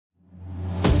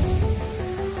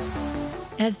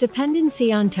As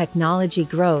dependency on technology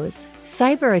grows,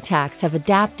 cyber attacks have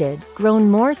adapted, grown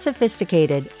more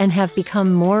sophisticated, and have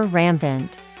become more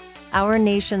rampant. Our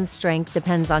nation's strength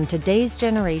depends on today's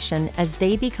generation as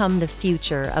they become the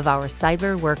future of our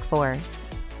cyber workforce.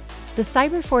 The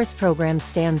CyberForce program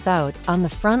stands out on the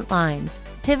front lines,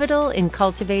 pivotal in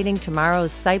cultivating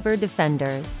tomorrow's cyber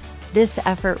defenders. This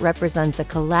effort represents a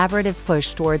collaborative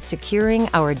push toward securing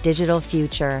our digital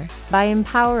future by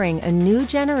empowering a new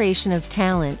generation of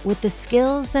talent with the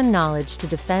skills and knowledge to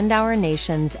defend our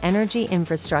nation's energy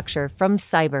infrastructure from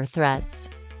cyber threats.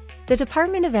 The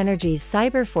Department of Energy's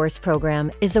CyberForce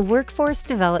program is a workforce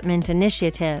development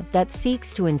initiative that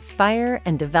seeks to inspire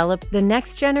and develop the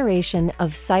next generation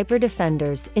of cyber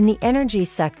defenders in the energy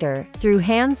sector through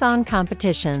hands-on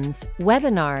competitions,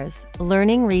 webinars,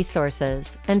 learning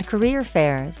resources, and career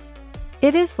fairs.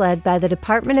 It is led by the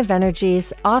Department of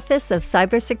Energy's Office of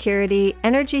Cybersecurity,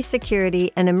 Energy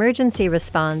Security, and Emergency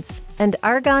Response, and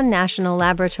Argonne National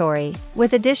Laboratory,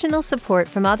 with additional support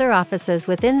from other offices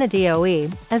within the DOE,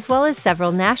 as well as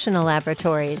several national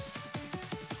laboratories.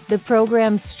 The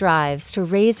program strives to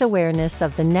raise awareness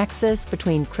of the nexus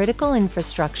between critical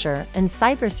infrastructure and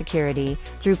cybersecurity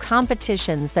through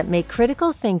competitions that make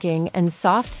critical thinking and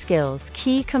soft skills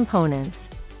key components.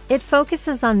 It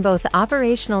focuses on both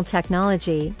operational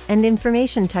technology and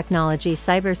information technology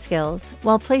cyber skills,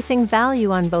 while placing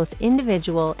value on both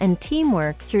individual and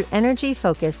teamwork through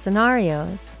energy-focused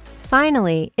scenarios.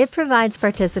 Finally, it provides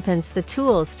participants the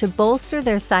tools to bolster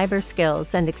their cyber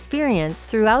skills and experience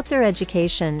throughout their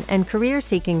education and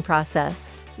career-seeking process,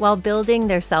 while building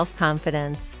their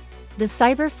self-confidence. The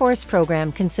CyberForce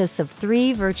program consists of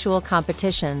 3 virtual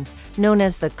competitions known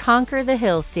as the Conquer the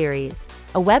Hill series,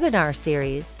 a webinar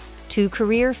series, 2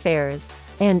 career fairs,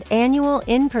 and annual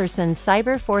in-person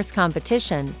CyberForce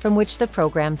competition from which the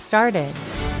program started.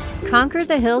 Conquer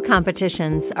the Hill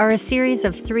competitions are a series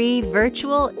of 3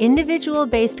 virtual,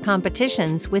 individual-based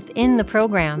competitions within the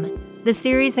program. The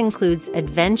series includes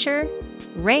Adventure,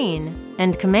 Reign,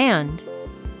 and Command.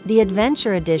 The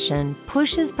Adventure Edition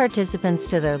pushes participants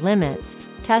to their limits,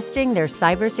 testing their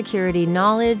cybersecurity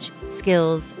knowledge,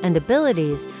 skills, and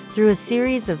abilities through a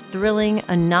series of thrilling,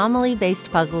 anomaly-based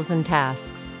puzzles and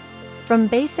tasks. From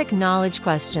basic knowledge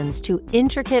questions to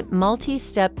intricate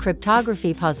multi-step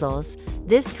cryptography puzzles,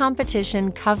 this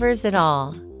competition covers it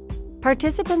all.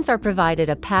 Participants are provided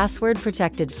a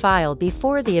password-protected file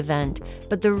before the event,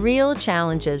 but the real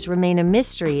challenges remain a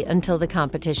mystery until the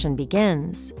competition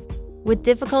begins. With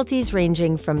difficulties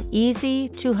ranging from easy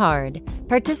to hard,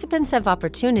 participants have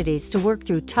opportunities to work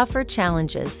through tougher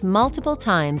challenges multiple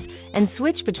times and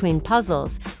switch between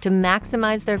puzzles to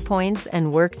maximize their points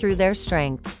and work through their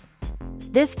strengths.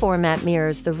 This format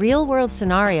mirrors the real-world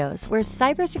scenarios where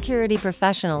cybersecurity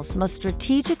professionals must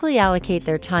strategically allocate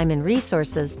their time and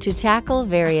resources to tackle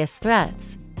various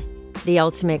threats. The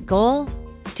ultimate goal?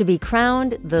 To be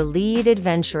crowned the lead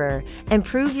adventurer and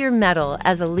prove your mettle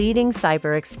as a leading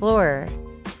cyber explorer.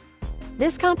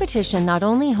 This competition not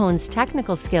only hones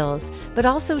technical skills, but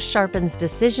also sharpens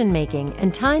decision-making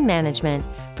and time management,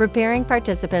 preparing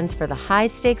participants for the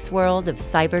high-stakes world of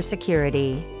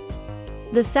cybersecurity.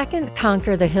 The second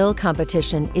Conquer the Hill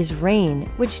competition is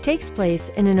Reign, which takes place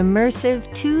in an immersive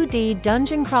 2D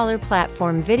dungeon crawler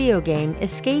platform video game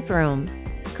escape room.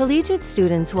 Collegiate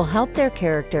students will help their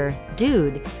character,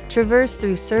 Dude, traverse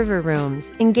through server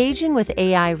rooms, engaging with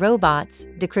AI robots,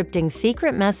 decrypting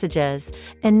secret messages,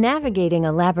 and navigating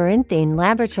a labyrinthine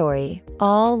laboratory,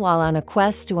 all while on a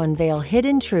quest to unveil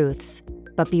hidden truths.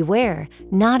 But beware,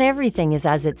 not everything is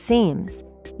as it seems.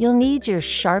 You'll need your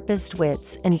sharpest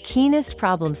wits and keenest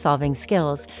problem-solving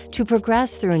skills to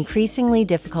progress through increasingly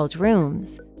difficult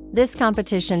rooms. This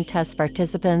competition tests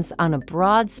participants on a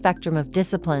broad spectrum of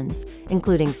disciplines,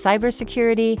 including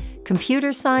cybersecurity,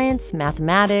 computer science,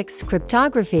 mathematics,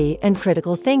 cryptography, and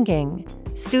critical thinking.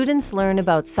 Students learn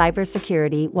about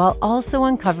cybersecurity while also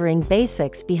uncovering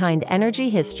basics behind energy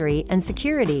history and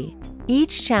security.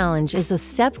 Each challenge is a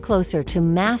step closer to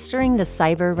mastering the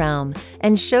cyber realm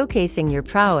and showcasing your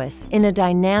prowess in a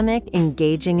dynamic,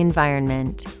 engaging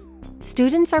environment.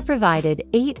 Students are provided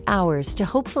 8 hours to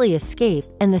hopefully escape,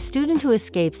 and the student who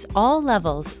escapes all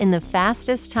levels in the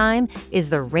fastest time is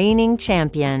the reigning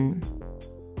champion.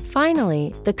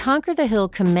 Finally, the Conquer the Hill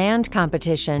Command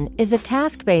competition is a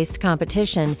task-based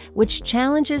competition which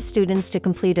challenges students to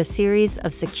complete a series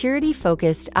of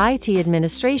security-focused IT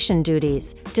administration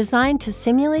duties designed to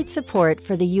simulate support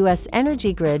for the U.S.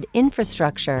 energy grid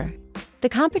infrastructure. The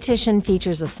competition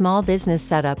features a small business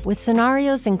setup with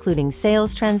scenarios including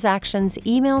sales transactions,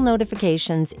 email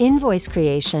notifications, invoice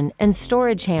creation, and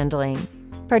storage handling.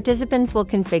 Participants will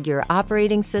configure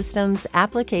operating systems,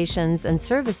 applications, and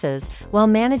services while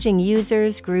managing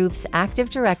users, groups, Active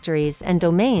Directories, and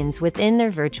domains within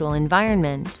their virtual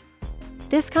environment.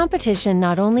 This competition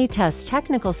not only tests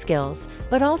technical skills,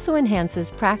 but also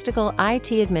enhances practical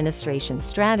IT administration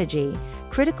strategy,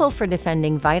 critical for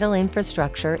defending vital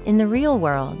infrastructure in the real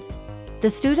world. The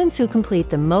students who complete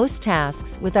the most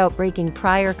tasks without breaking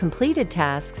prior completed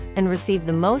tasks and receive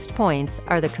the most points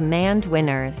are the command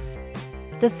winners.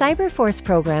 The CyberForce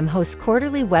program hosts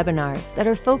quarterly webinars that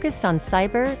are focused on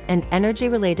cyber and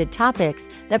energy-related topics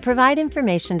that provide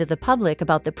information to the public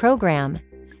about the program.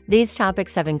 These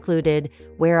topics have included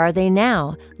Where Are They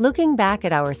Now?, looking back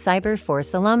at our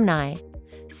CyberForce alumni,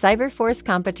 CyberForce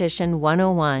Competition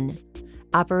 101,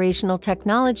 Operational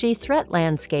Technology Threat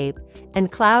Landscape,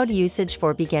 and Cloud Usage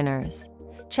for Beginners.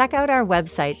 Check out our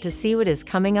website to see what is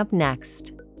coming up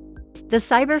next. The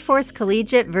CyberForce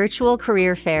Collegiate Virtual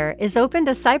Career Fair is open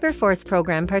to CyberForce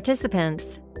program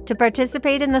participants. To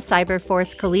participate in the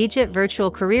CyberForce Collegiate Virtual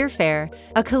Career Fair,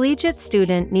 a collegiate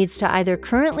student needs to either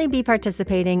currently be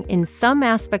participating in some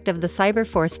aspect of the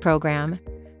CyberForce program,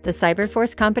 the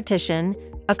CyberForce Competition,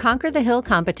 a Conquer the Hill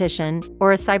competition,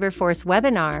 or a CyberForce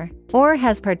webinar, or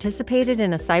has participated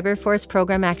in a CyberForce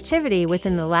program activity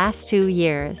within the last 2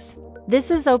 years.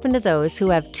 This is open to those who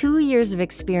have 2 years of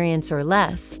experience or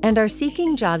less and are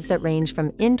seeking jobs that range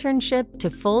from internship to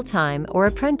full-time or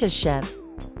apprenticeship.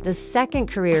 The second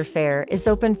career fair is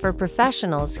open for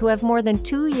professionals who have more than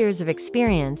 2 years of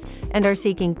experience and are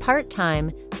seeking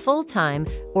part-time, full-time,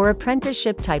 or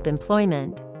apprenticeship-type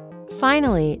employment.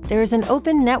 Finally, there is an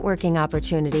open networking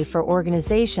opportunity for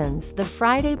organizations the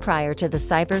Friday prior to the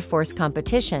CyberForce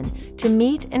competition to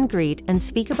meet and greet and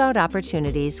speak about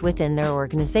opportunities within their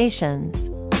organizations.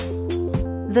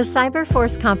 The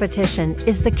CyberForce competition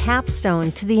is the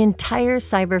capstone to the entire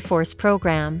CyberForce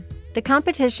program. The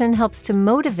competition helps to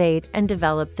motivate and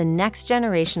develop the next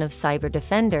generation of cyber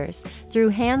defenders through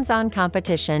hands-on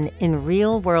competition in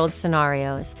real-world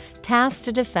scenarios, tasked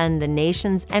to defend the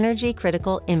nation's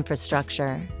energy-critical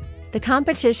infrastructure. The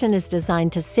competition is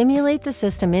designed to simulate the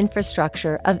system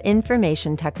infrastructure of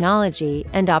information technology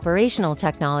and operational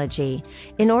technology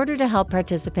in order to help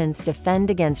participants defend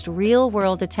against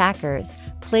real-world attackers,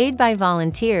 played by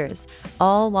volunteers,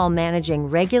 all while managing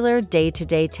regular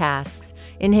day-to-day tasks,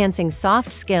 enhancing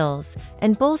soft skills,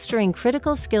 and bolstering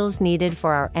critical skills needed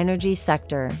for our energy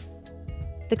sector.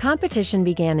 The competition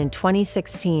began in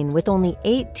 2016 with only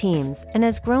 8 teams and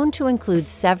has grown to include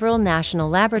several national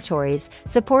laboratories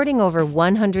supporting over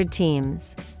 100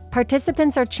 teams.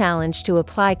 Participants are challenged to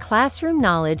apply classroom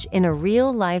knowledge in a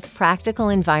real-life practical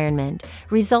environment,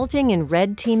 resulting in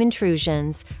red team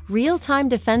intrusions, real-time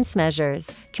defense measures,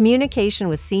 communication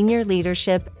with senior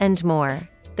leadership, and more.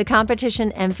 The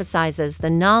competition emphasizes the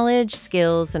knowledge,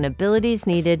 skills, and abilities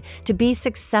needed to be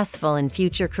successful in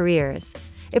future careers.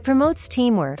 It promotes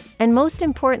teamwork and, most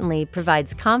importantly,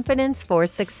 provides confidence for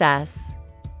success.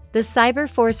 The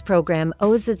CyberForce program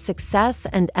owes its success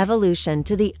and evolution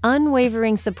to the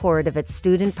unwavering support of its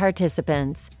student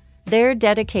participants. Their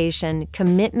dedication,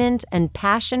 commitment, and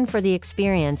passion for the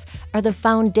experience are the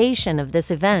foundation of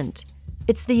this event.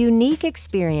 It's the unique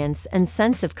experience and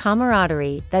sense of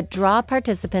camaraderie that draw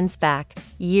participants back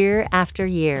year after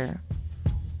year.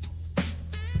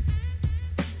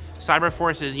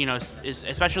 CyberForce is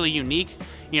especially unique,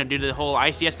 due to the whole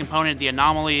ICS component, the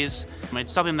anomalies.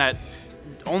 It's something that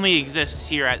only exists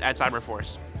here at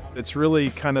CyberForce. It's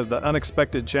really kind of the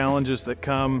unexpected challenges that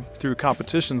come through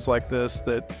competitions like this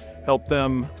that help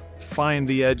them find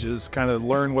the edges, kind of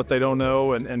learn what they don't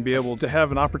know, and be able to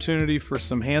have an opportunity for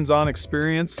some hands-on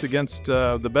experience against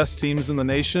the best teams in the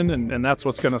nation, and that's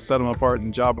what's going to set them apart in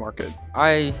the job market.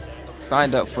 I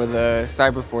signed up for the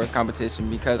CyberForce competition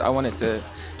because I wanted to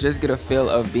just get a feel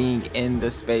of being in the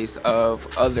space of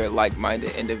other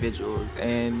like-minded individuals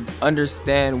and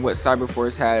understand what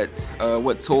CyberForce had,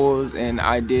 what tools and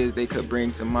ideas they could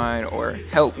bring to mind or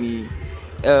help me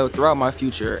throughout my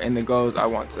future and the goals I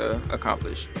want to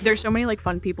accomplish. There's so many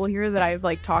fun people here that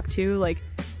I've talked to,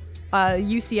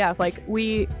 UCF,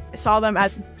 we saw them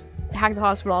at Hack the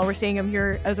Hospital, we're seeing them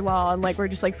here as well, and we're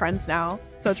just friends now,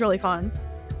 so it's really fun.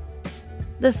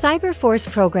 The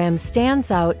CyberForce program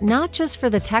stands out not just for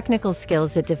the technical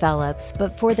skills it develops,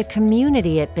 but for the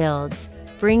community it builds,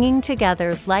 bringing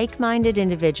together like-minded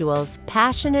individuals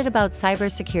passionate about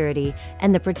cybersecurity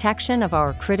and the protection of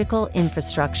our critical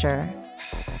infrastructure.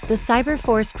 The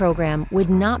CyberForce program would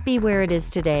not be where it is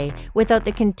today without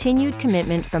the continued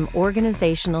commitment from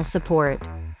organizational support.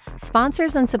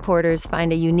 sponsors and supporters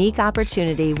find a unique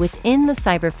opportunity within the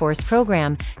CyberForce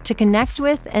program to connect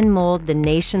with and mold the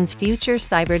nation's future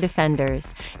cyber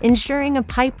defenders, ensuring a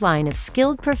pipeline of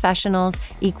skilled professionals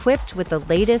equipped with the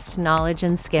latest knowledge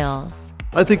and skills.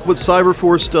 I think what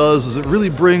CyberForce does is it really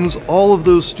brings all of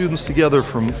those students together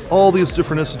from all these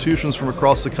different institutions from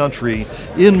across the country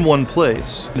in one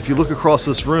place. If you look across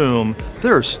this room,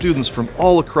 there are students from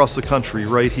all across the country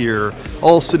right here,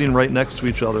 all sitting right next to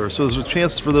each other. So there's a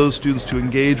chance for those students to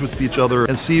engage with each other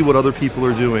and see what other people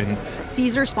are doing.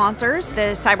 Caesar sponsors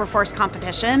the CyberForce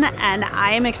Competition, and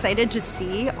I am excited to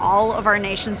see all of our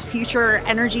nation's future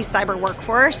energy cyber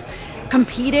workforce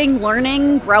competing,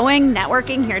 learning, growing,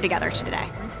 networking here together today.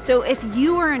 So if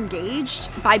you are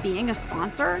engaged by being a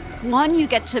sponsor, one, you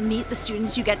get to meet the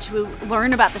students, you get to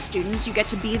learn about the students, you get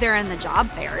to be there in the job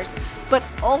fairs, but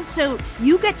also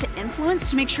you get to influence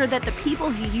to make sure that the people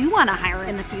who you want to hire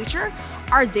in the future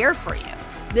are there for you.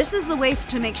 This is the way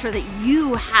to make sure that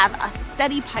you have a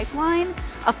steady pipeline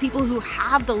of people who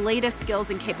have the latest skills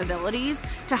and capabilities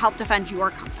to help defend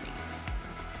your companies.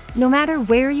 No matter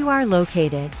where you are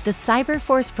located, the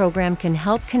CyberForce program can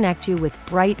help connect you with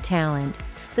bright talent.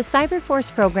 The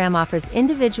CyberForce program offers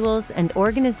individuals and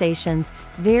organizations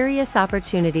various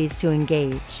opportunities to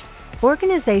engage.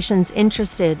 Organizations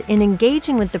interested in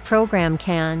engaging with the program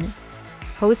can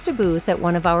host a booth at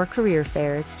one of our career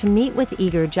fairs to meet with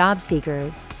eager job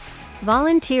seekers,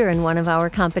 volunteer in one of our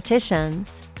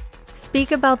competitions,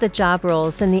 speak about the job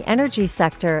roles in the energy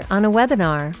sector on a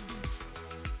webinar.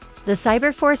 The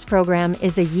CyberForce program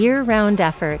is a year-round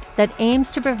effort that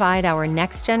aims to provide our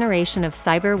next generation of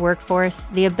cyber workforce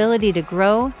the ability to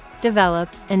grow, develop,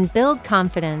 and build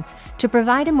confidence to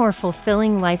provide a more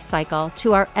fulfilling life cycle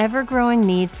to our ever-growing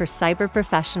need for cyber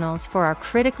professionals for our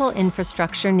critical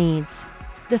infrastructure needs.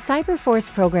 The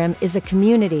CyberForce program is a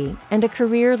community and a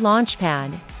career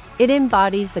launchpad. It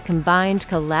embodies the combined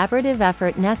collaborative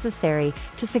effort necessary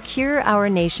to secure our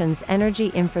nation's energy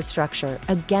infrastructure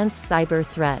against cyber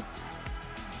threats.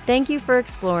 Thank you for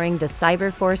exploring the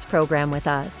CyberForce program with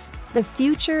us. The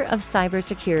future of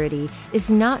cybersecurity is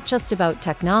not just about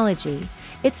technology,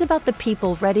 it's about the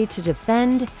people ready to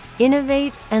defend,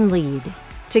 innovate, and lead.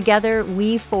 Together,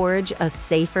 we forge a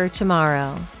safer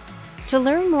tomorrow. To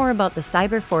learn more about the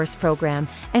CyberForce program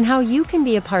and how you can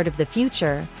be a part of the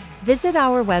future, visit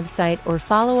our website or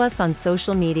follow us on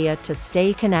social media to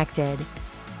stay connected.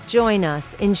 Join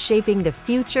us in shaping the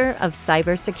future of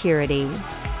cybersecurity.